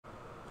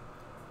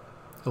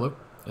Hello,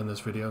 in this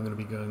video I'm going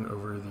to be going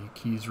over the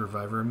keys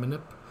reviver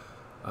manip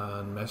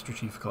on Master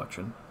Chief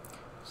Collection.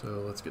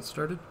 So let's get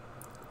started.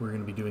 We're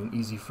going to be doing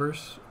easy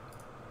first,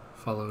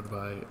 followed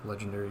by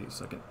legendary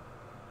second.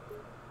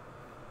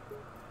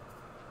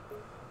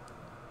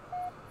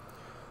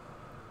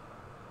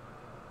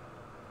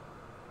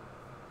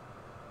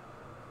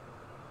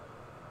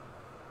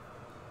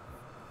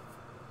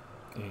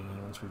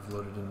 And once we've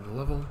loaded into the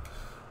level,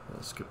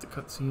 we'll skip the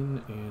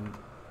cutscene and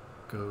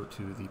go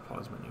to the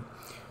pause menu.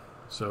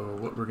 So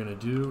what we're going to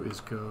do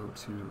is go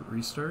to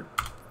restart,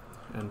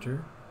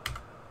 enter.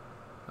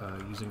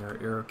 Using our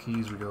arrow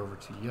keys, we go over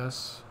to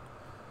yes.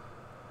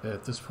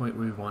 At this point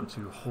we want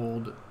to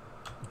hold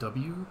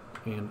W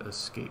and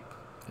escape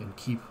and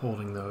keep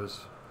holding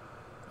those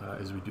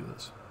as we do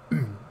this.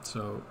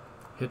 So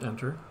hit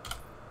enter.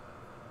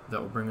 That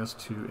will bring us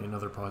to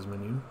another pause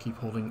menu. Keep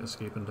holding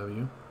escape and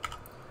W.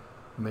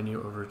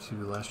 Menu over to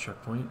last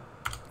checkpoint.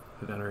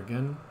 Hit enter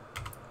again.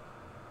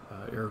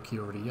 Arrow key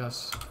over to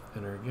yes,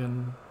 enter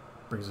again,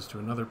 brings us to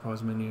another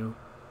pause menu,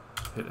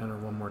 hit enter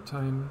one more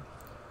time.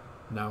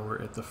 Now we're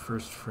at the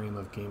first frame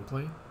of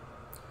gameplay,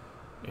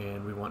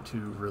 and we want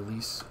to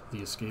release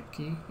the escape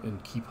key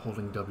and keep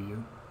holding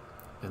W,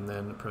 and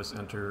then press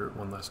enter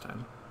one last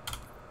time.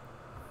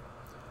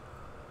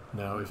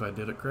 Now if I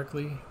did it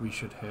correctly, we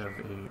should have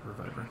a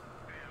reviver.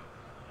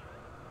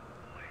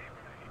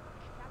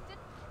 Captain,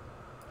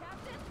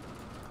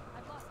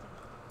 I've lost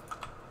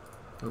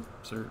him. Oh,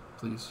 sir,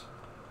 please.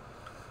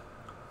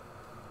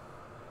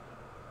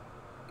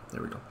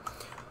 There we go.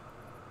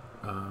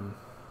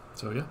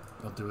 So yeah,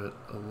 I'll do it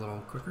a little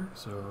quicker.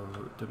 So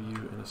W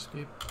and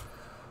escape.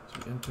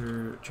 So we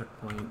enter,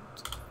 checkpoint,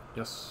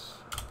 yes.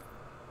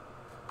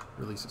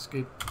 Release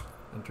escape,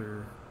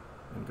 enter,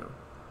 and go.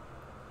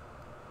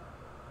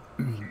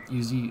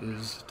 Easy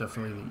is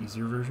definitely the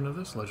easier version of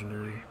this.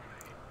 Legendary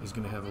is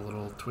going to have a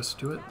little twist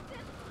to it. Captain,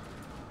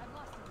 I've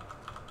lost him.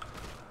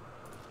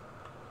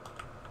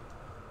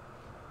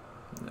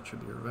 And that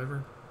should be a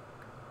reviver.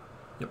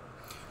 Yep.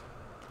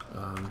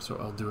 So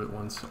I'll do it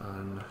once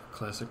on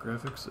classic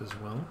graphics as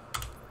well.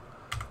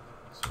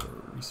 So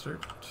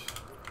restart,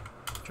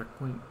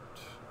 checkpoint,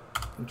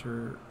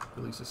 enter,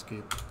 release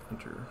escape,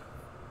 enter.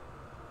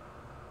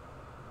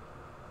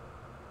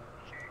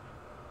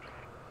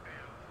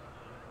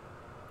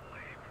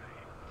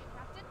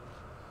 Captain,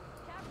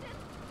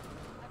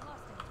 I've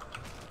lost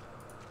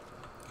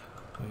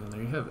him. And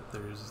there you have it.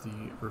 There's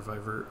the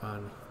reviver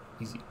on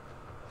easy.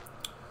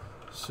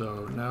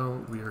 So now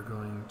we are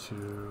going to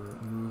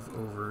move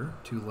over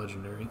to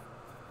legendary.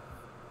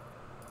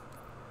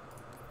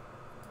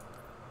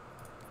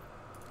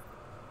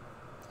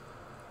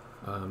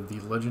 The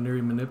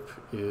legendary manip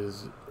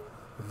is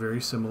very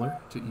similar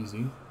to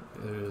easy.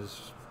 It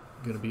is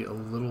going to be a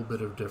little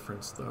bit of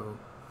difference though,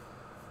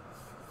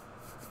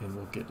 and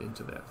we'll get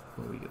into that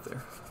when we get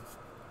there.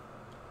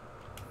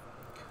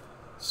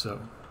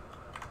 So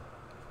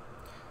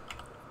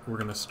we're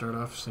going to start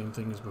off same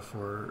thing as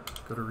before,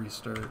 go to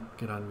restart,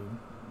 get on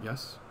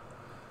yes,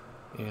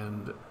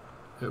 and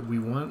we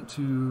want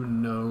to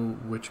know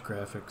which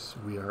graphics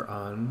we are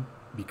on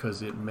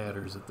because it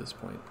matters at this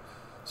point.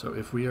 So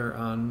if we are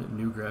on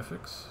new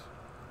graphics,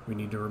 we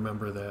need to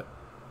remember that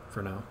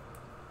for now.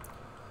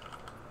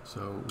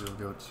 So we'll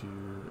go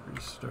to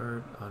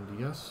restart on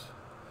yes,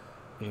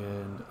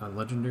 and on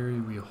legendary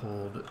we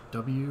hold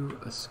W,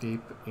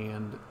 escape,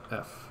 and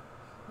F.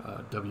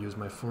 W is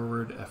my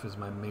forward, F is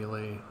my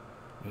melee,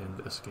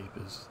 and escape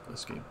is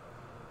escape.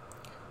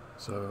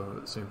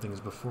 So same thing as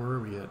before,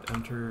 we hit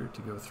enter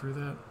to go through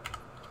that.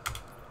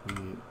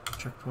 We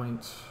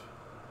checkpoint,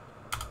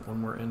 one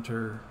more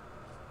enter,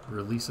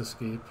 release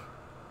escape,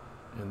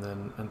 and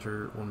then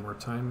enter one more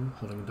time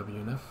holding W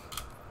and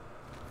F.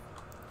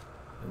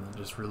 And then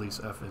just release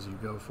F as you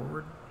go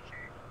forward.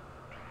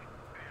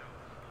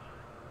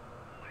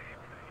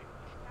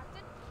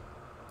 Captain,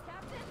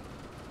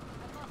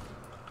 I've lost him.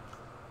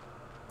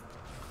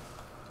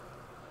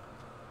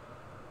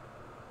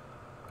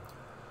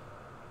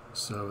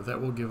 So that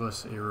will give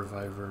us a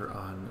reviver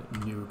on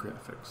new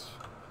graphics.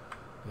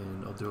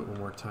 And I'll do it one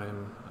more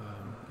time.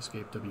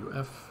 Escape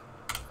WF,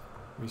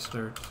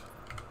 restart,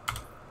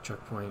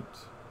 checkpoint,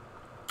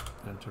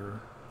 enter,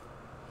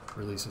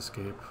 release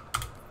escape,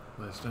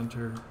 last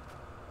enter,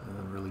 and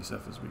then release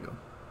F as we go.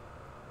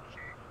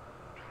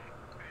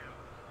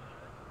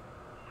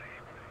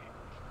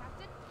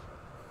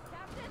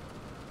 Captain,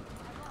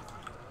 I've lost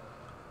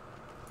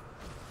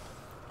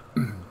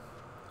him.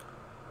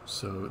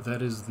 So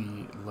that is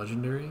the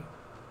legendary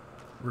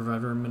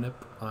reviver manip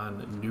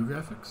on new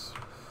graphics.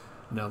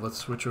 Now let's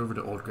switch over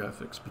to old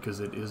graphics because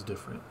it is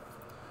different.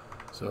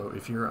 So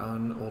if you're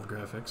on old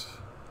graphics,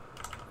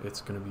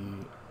 it's going to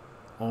be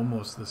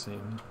almost the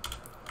same.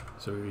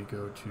 So we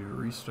go to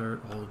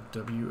restart, hold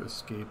W,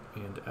 escape,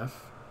 and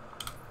F.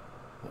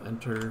 We'll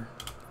enter,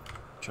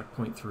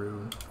 checkpoint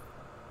through,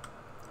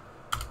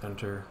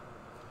 enter.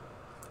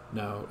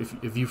 Now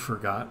if you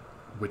forgot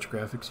which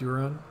graphics you were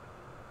on,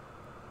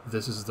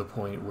 this is the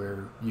point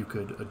where you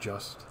could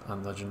adjust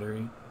on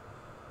legendary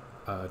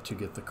to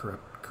get the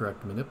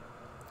correct manip.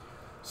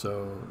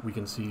 So we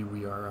can see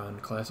we are on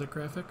classic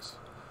graphics.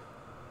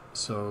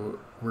 So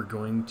we're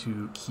going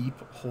to keep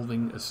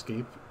holding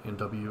escape in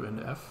W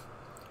and F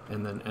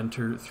and then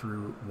enter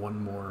through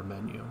one more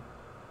menu.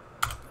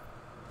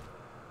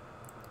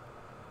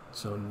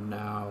 So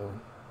now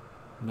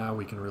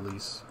we can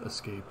release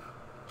escape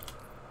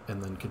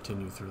and then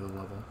continue through the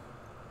level.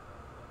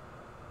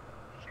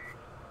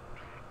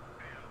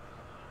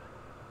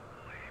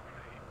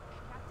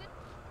 Captain?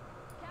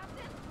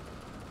 Captain?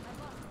 I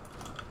lost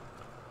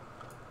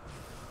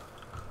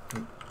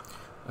him.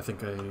 I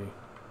think I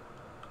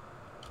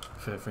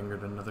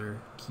fat-fingered another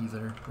key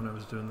there when I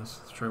was doing this.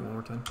 Let's try it one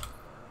more time.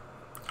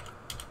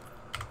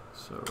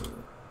 So,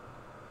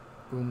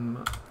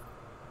 boom,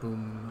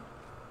 boom,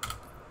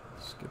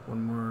 skip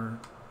one more,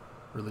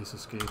 release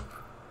escape.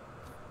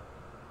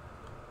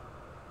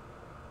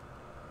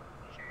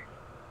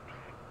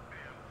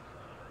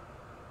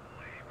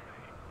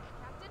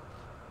 Captain?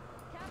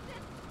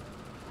 Captain?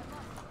 I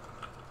lost him.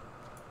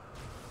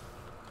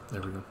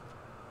 There we go.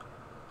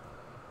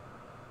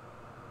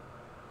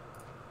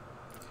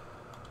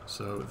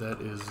 So that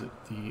is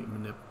the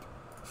manip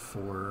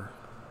for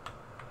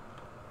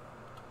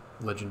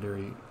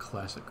legendary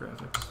classic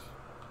graphics.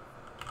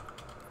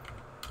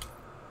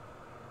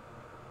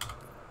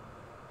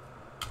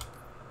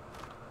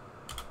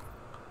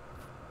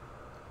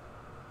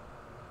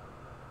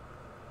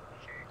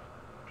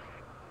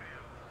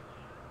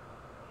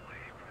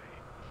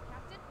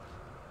 Captain?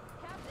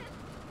 Captain?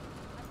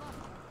 I lost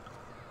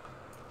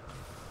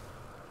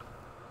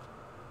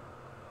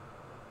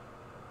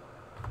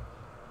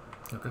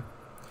him. Okay,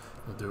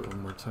 we'll do it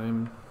one more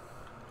time.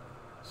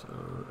 So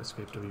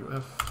escape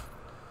WF,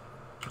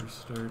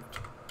 restart,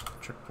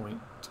 checkpoint,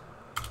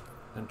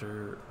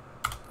 enter,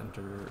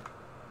 enter,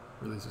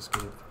 release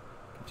escape,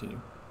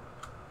 continue.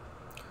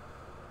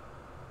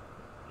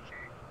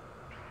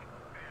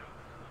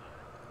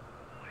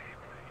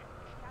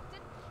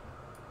 Captain?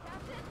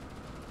 Captain?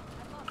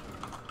 I lost him.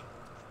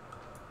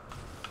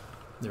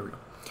 There we go.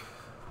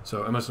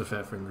 So I must have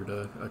fat-fingered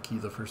a key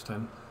the first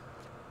time.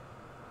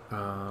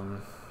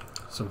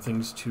 Some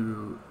things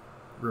to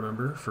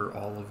remember for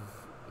all of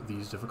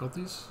these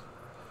difficulties.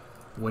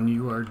 When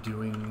you are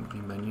doing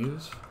the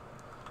menus,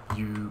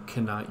 you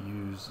cannot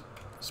use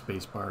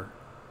spacebar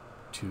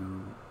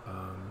to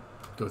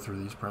go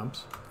through these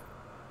prompts.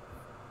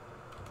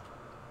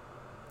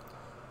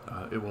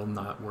 It will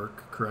not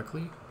work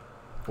correctly,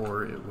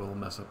 or it will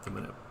mess up the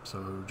manip.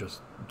 So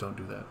just don't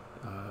do that.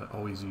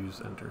 Always use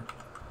enter.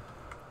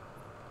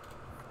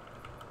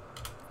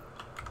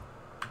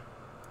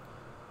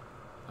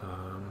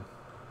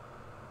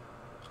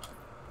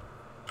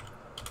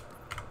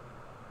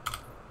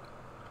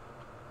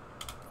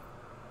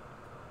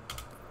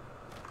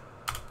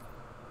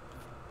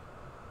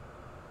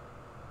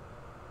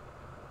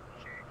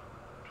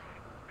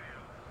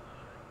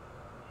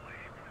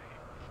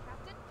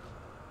 Captain?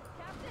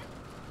 Captain?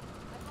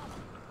 I lost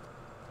him.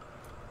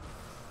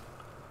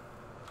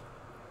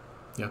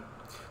 Yeah,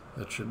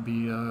 that should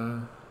be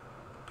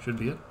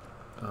it.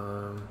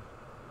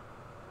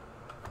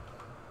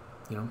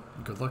 You know,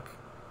 good luck.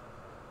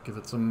 Give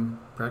it some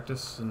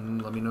practice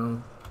and let me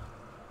know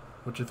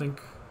what you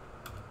think.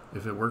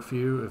 If it worked for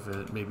you, if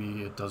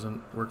maybe it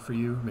doesn't work for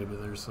you, maybe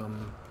there's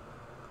some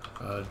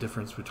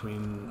difference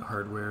between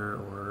hardware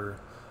or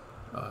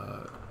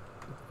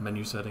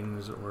menu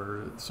settings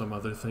or some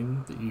other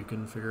thing that you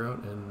can figure out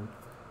and,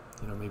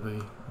 you know,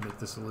 maybe make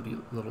this a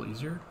little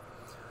easier.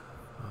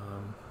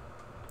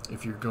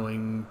 If you're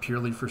going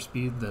purely for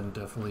speed, then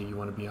definitely you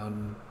want to be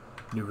on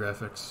new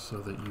graphics so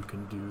that you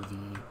can do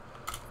the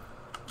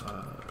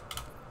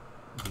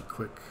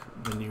quick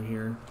menu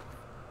here,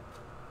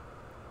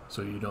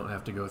 so you don't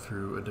have to go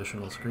through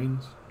additional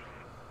screens.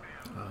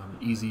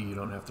 Easy, you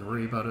don't have to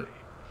worry about it.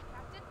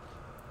 Captain?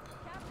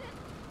 Captain?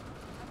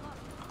 I lost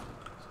him.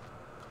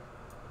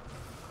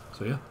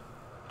 So yeah,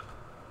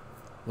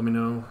 let me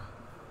know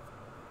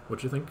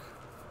what you think,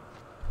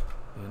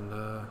 and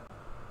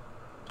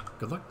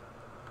good luck.